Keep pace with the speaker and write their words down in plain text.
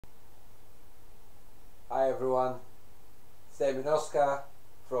Hi everyone, it's David Oscar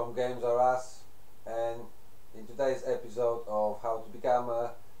from Games Are Us, and in today's episode of how to become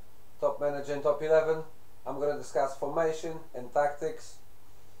a top manager in top 11 I'm going to discuss formation and tactics,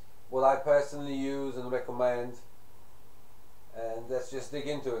 what I personally use and recommend, and let's just dig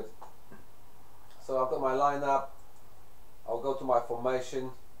into it. So I've got my lineup, I'll go to my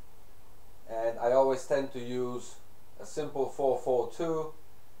formation, and I always tend to use a simple 4-4-2.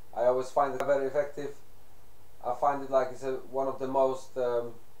 I always find it very effective. I find it like it's one of the most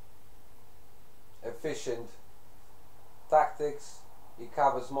efficient tactics. It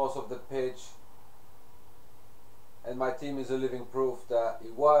covers most of the pitch, and my team is a living proof that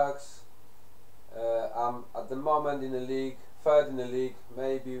it works. I'm at the moment in the league, third in the league,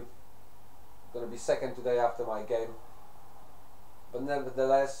 maybe going to be second today after my game, but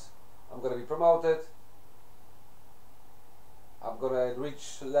nevertheless I'm going to be promoted. I'm going to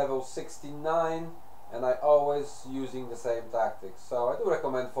reach level 69, and I always using the same tactics. So I do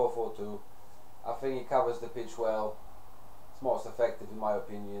recommend 4-4-2. I think it covers the pitch well. It's most effective in my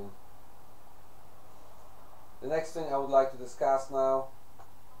opinion. The next thing I would like to discuss now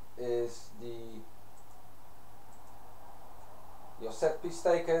is your set piece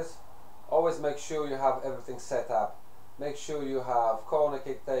takers. Always make sure you have everything set up. Make sure you have corner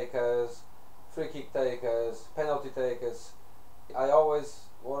kick takers, free kick takers, penalty takers. I always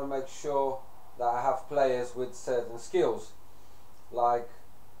want to make sure that I have players with certain skills, like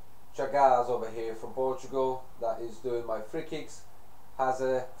Chagas over here from Portugal that is doing my free kicks, has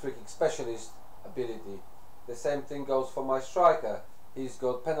a free kick specialist ability. The same thing goes for my striker, he's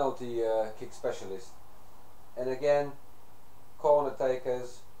got penalty kick specialist. And again, corner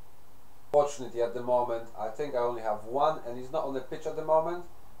takers, fortunately at the moment I think I only have one, and he's not on the pitch at the moment,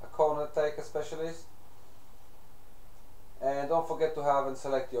 a corner taker specialist. And don't forget to have and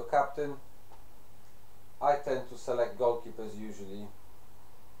select your captain. I tend to select goalkeepers usually,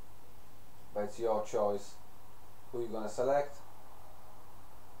 but it's your choice who you're going to select.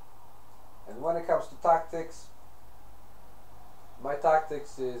 And when it comes to tactics, my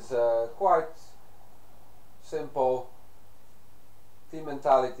tactics is quite simple. Team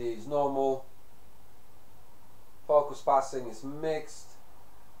mentality is normal. Focus passing is mixed.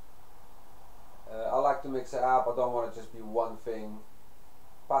 I like to mix it up. I don't want to just be one thing.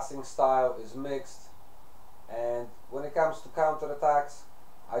 Passing style is mixed. And when it comes to counter attacks,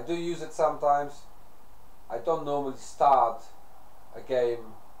 I do use it sometimes. I don't normally start a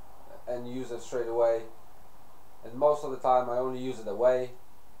game and use it straight away, and most of the time I only use it away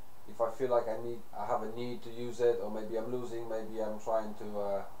if I feel like I have a need to use it, or maybe I'm losing, maybe I'm trying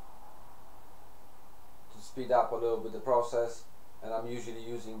to speed up a little bit the process, and I'm usually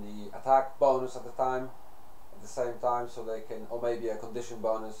using the attack bonus at the same time, so they can, or maybe a condition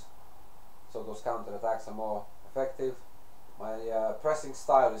bonus, so those counter attacks are more effective. My pressing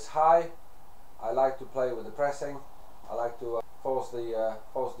style is high. I like to play with the pressing. I like to force the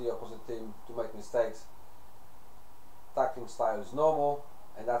opposite team to make mistakes. Tackling style is normal,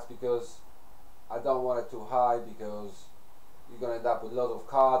 and that's because I don't want it too high, because you're going to end up with a lot of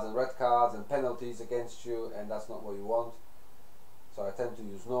cards and red cards and penalties against you, and that's not what you want. So I tend to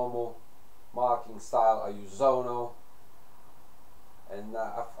use normal. Marking style I use zonal, and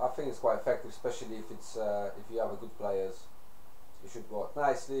I think it's quite effective, especially if you have a good players. You should work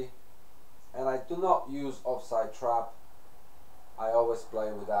nicely. And I do not use offside trap. I always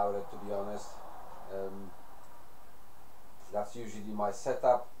play without it, to be honest. That's usually my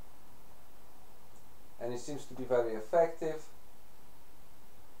setup, and it seems to be very effective.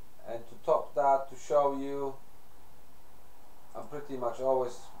 And to top that, to show you, I'm pretty much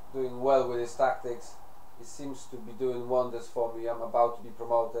always doing well with his tactics. It seems to be doing wonders for me. I'm about to be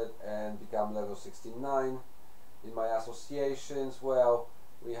promoted and become level 69. In my associations, well,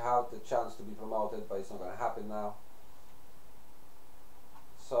 we have the chance to be promoted, but it's not going to happen now.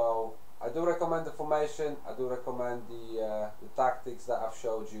 So I do recommend the formation. I do recommend the tactics that I've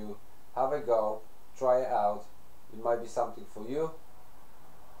showed you. Have a go, try it out. It might be something for you.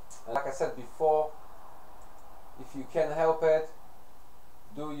 And like I said before, if you can help it,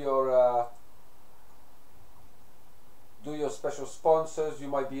 do your special sponsors. You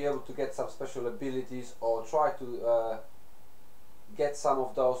might be able to get some special abilities, or try to get some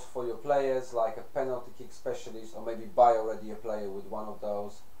of those for your players, like a penalty kick specialist, or maybe buy already a player with one of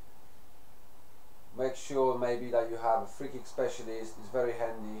those. Make sure maybe that you have a free kick specialist. It's very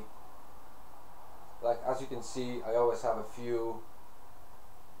handy. Like, as you can see, I always have a few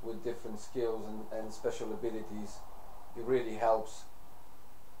with different skills and special abilities. It really helps.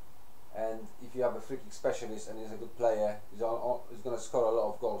 And if you have a free kick specialist and he's a good player, he's going to score a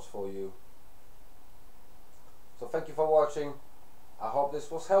lot of goals for you. thank you for watching. I hope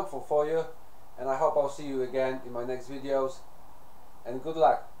this was helpful for you, and I hope I'll see you again in my next videos, and good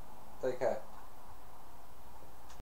luck. Take care.